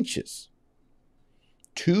teaches.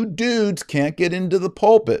 2 dudes can't get into the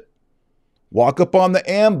pulpit, walk up on the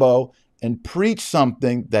ambo, and preach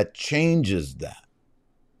something that changes that.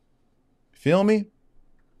 Feel me?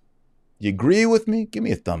 You agree with me? Give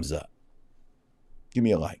me a thumbs up. Give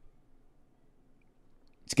me a like.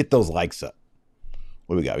 Let's get those likes up.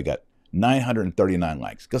 What do we got? We got 939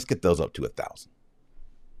 likes. Let's get those up to 1,000.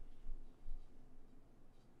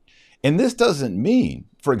 And this doesn't mean,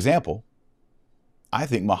 for example, I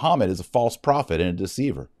think Muhammad is a false prophet and a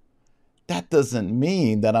deceiver. That doesn't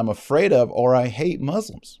mean that I'm afraid of or I hate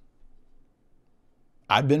Muslims.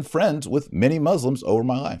 I've been friends with many Muslims over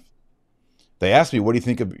my life. They ask me, what do you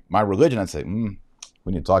think of my religion? I'd say, we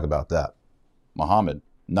need to talk about that. Muhammad,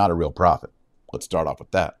 not a real prophet. Let's start off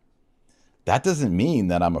with that. That doesn't mean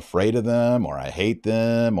that I'm afraid of them or I hate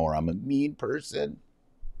them or I'm a mean person.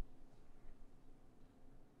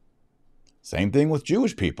 Same thing with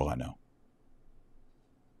Jewish people I know.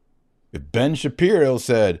 If Ben Shapiro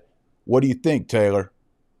said, what do you think, Taylor?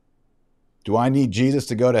 Do I need Jesus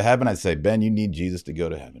to go to heaven? I'd say, Ben, you need Jesus to go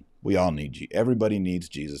to heaven. We all need Jesus. Everybody needs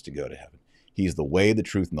Jesus to go to heaven. He's the way, the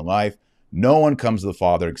truth, and the life. No one comes to the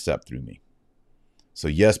Father except through me. So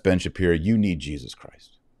yes, Ben Shapiro, you need Jesus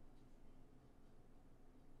Christ.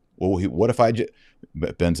 Well, what if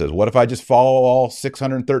Ben says, what if I just follow all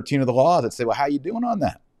 613 of the laws? I'd say, well, how are you doing on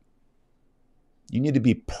that? You need to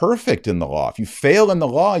be perfect in the law. If you fail in the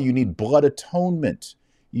law, you need blood atonement.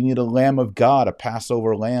 You need a Lamb of God, a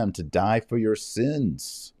Passover lamb to die for your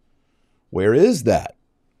sins. Where is that?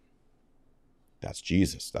 That's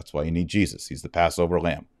Jesus. That's why you need Jesus. He's the Passover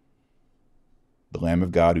lamb. The Lamb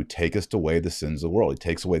of God who taketh away the sins of the world. He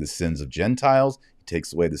takes away the sins of Gentiles. He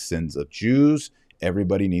takes away the sins of Jews.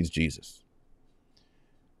 Everybody needs Jesus.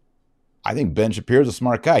 I think Ben Shapiro's a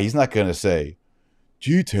smart guy. He's not going to say,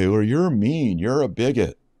 gee, Taylor, you're mean. You're a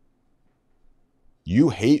bigot. You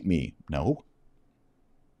hate me. No.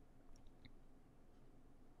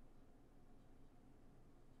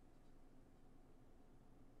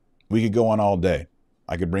 We could go on all day.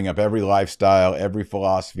 I could bring up every lifestyle, every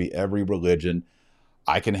philosophy, every religion.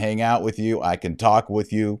 I can hang out with you. I can talk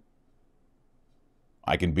with you.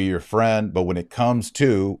 I can be your friend. But when it comes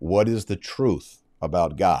to what is the truth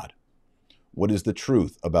about God, what is the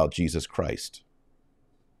truth about Jesus Christ,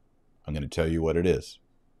 I'm going to tell you what it is.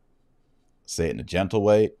 Say it in a gentle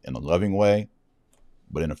way, in a loving way,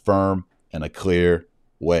 but in a firm and a clear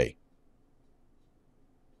way.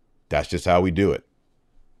 That's just how we do it.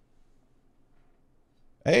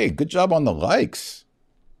 Hey, good job on the likes.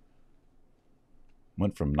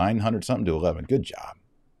 Went from 900 something to 11. Good job.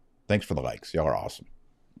 Thanks for the likes. Y'all are awesome.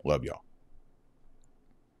 Love y'all.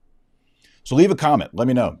 So leave a comment. Let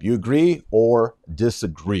me know. You agree or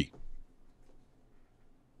disagree?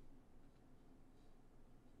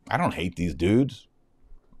 I don't hate these dudes.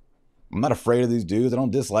 I'm not afraid of these dudes. I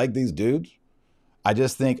don't dislike these dudes. I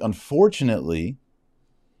just think, unfortunately,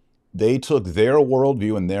 they took their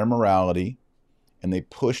worldview and their morality and they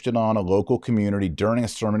pushed it on a local community during a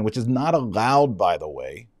sermon, which is not allowed, by the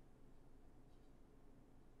way.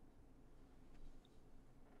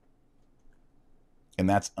 And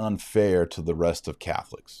that's unfair to the rest of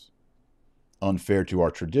Catholics, unfair to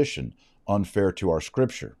our tradition, unfair to our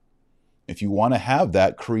scripture. If you want to have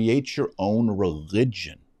that, create your own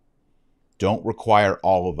religion. Don't require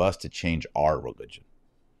all of us to change our religion.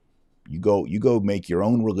 You go make your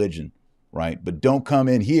own religion, right? But don't come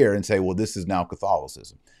in here and say, well, this is now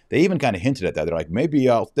Catholicism. They even kind of hinted at that. They're like, maybe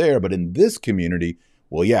out there, but in this community,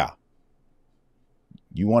 well, yeah.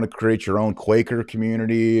 You want to create your own Quaker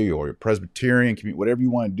community or your Presbyterian community, whatever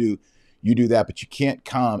you want to do, you do that. But you can't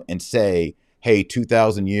come and say, hey,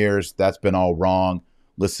 2,000 years, that's been all wrong.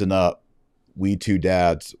 Listen up. We two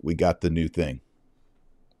dads, we got the new thing.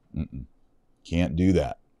 Can't do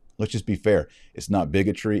that. Let's just be fair. It's not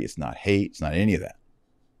bigotry. It's not hate. It's not any of that.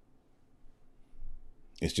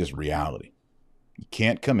 It's just reality. You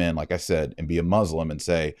can't come in, like I said, and be a Muslim and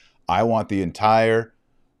say, I want the entire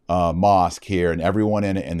mosque here and everyone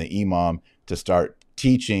in it and the imam to start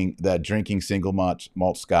teaching that drinking single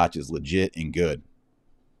malt scotch is legit and good.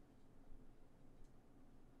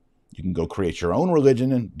 You can go create your own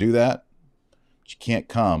religion and do that. But you can't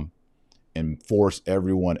come and force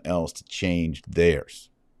everyone else to change theirs.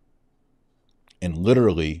 And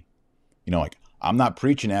literally, like, I'm not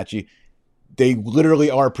preaching at you. They literally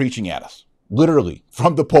are preaching at us. Literally,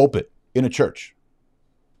 from the pulpit in a church.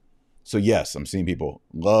 So yes, I'm seeing people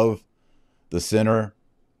love the sinner,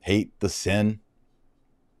 hate the sin.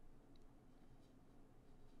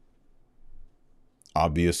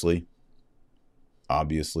 Obviously.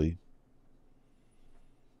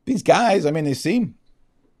 These guys, I mean, they seem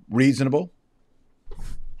reasonable,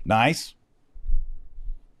 nice.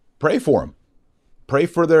 Pray for them. Pray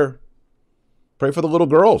for the little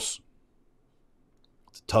girls.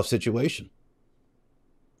 It's a tough situation.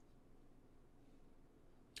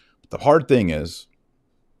 But the hard thing is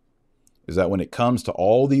that when it comes to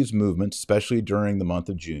all these movements, especially during the month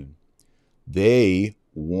of June, they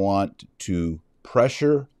want to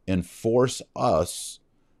pressure and force us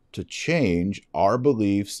to change our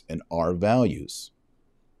beliefs and our values.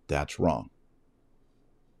 That's wrong.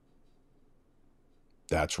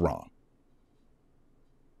 That's wrong.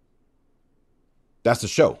 That's the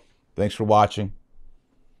show. Thanks for watching.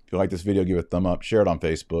 If you like this video, give it a thumb up. Share it on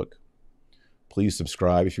Facebook. Please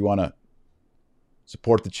subscribe. If you want to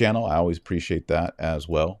support the channel, I always appreciate that as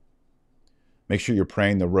well. Make sure you're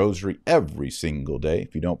praying the rosary every single day.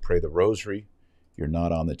 If you don't pray the rosary, you're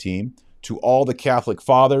not on the team. To all the Catholic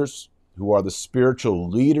fathers who are the spiritual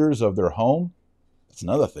leaders of their home, that's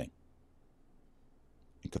another thing.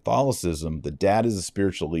 In Catholicism, the dad is a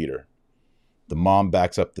spiritual leader. The mom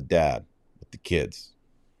backs up the dad with the kids.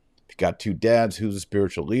 If you got two dads, who's a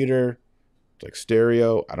spiritual leader? It's like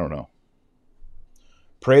stereo. I don't know.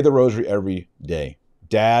 Pray the rosary every day.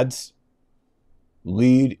 Dads,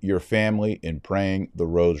 lead your family in praying the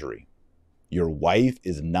rosary. Your wife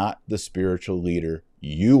is not the spiritual leader.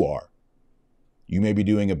 You are. You may be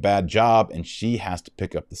doing a bad job and she has to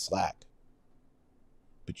pick up the slack.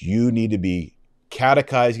 But you need to be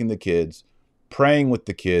catechizing the kids, praying with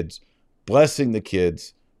the kids, blessing the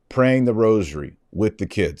kids, praying the rosary with the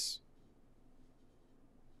kids.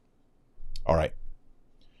 All right.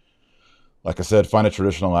 Like I said, find a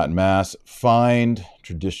traditional Latin Mass, find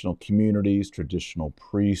traditional communities, traditional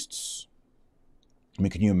priests. I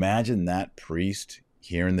mean, can you imagine that priest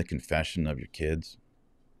hearing the confession of your kids?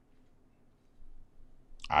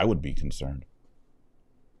 I would be concerned.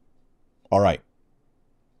 All right.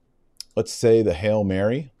 Let's say the Hail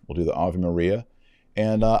Mary. We'll do the Ave Maria.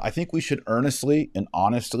 And I think we should earnestly and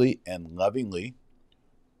honestly and lovingly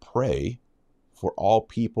pray for all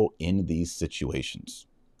people in these situations.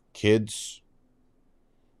 Kids,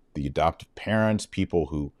 the adoptive parents, people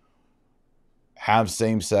who have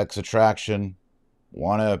same-sex attraction,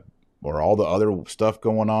 or all the other stuff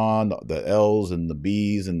going on, the L's and the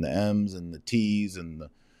B's and the M's and the T's and the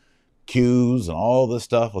Q's and all this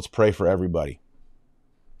stuff. Let's pray for everybody.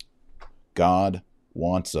 God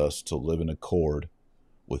wants us to live in accord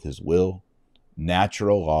with his will,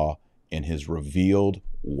 natural law, and his revealed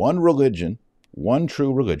one religion, one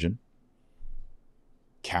true religion,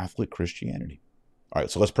 Catholic Christianity. All right,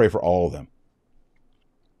 so let's pray for all of them.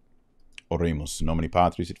 Oremus, nomine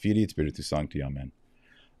Patris et Filii et Spiritus Sancti. Amen.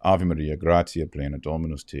 Ave Maria, gratia plena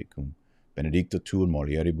Dominus tecum, benedicta tu in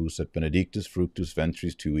mulieribus et benedictus fructus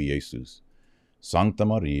ventris tui, Iesus. Sancta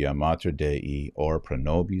Maria, Mater Dei, ora pro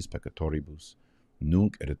nobis peccatoribus,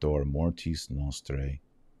 nunc et at hora mortis nostrae.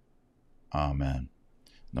 Amen.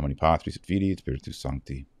 Nomine Patris et Filii et Spiritus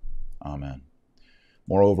Sancti. Amen.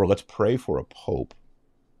 Moreover, let's pray for a pope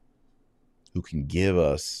who can give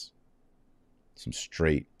us some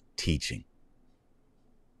straight teaching,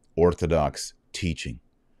 orthodox teaching,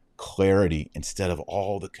 clarity instead of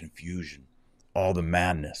all the confusion, all the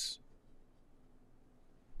madness.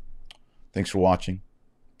 Thanks for watching.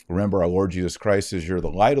 Remember, our Lord Jesus Christ says you're the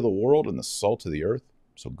light of the world and the salt of the earth.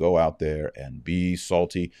 So go out there and be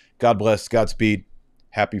salty. God bless. Godspeed.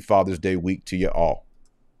 Happy Father's Day week to you all.